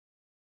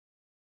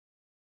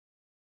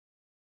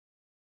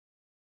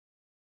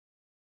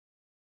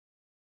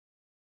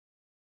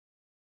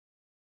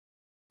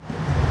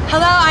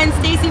Hello, I'm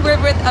Stacy. We're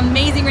with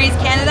Amazing Race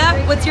Canada.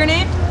 What's your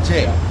name?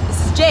 Jay. This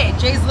is Jay.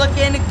 Jay's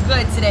looking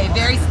good today.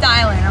 Very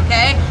styling,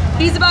 okay?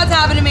 He's about to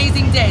have an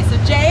amazing day. So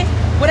Jay,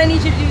 what I need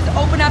you to do is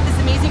open up this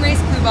Amazing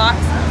Race clue box,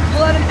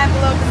 pull out an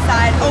envelope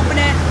inside, open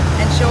it,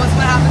 and show us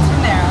what happens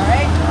from there, all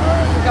right?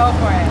 Go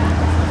for it.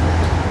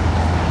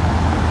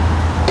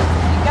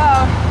 There you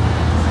go.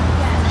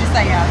 Just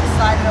like, yeah,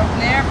 slide it open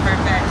there.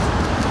 Perfect.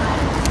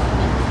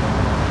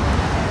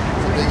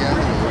 It's a big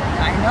envelope.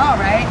 I know,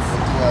 right?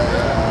 What do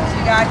I,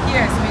 So you got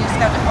here, so we just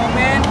have to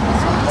open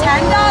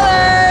 $10.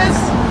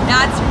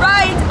 That's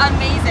right,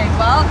 amazing.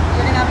 Well,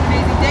 you're gonna have an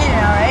amazing day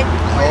now, right?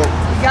 Oh.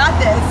 You got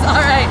this. All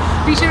right.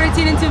 Be sure to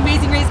tune into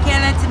Amazing Race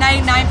Canada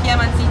tonight, 9 p.m.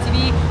 on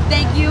CTV.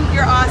 Thank you.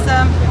 You're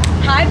awesome.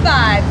 High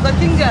five.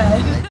 Looking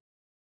good.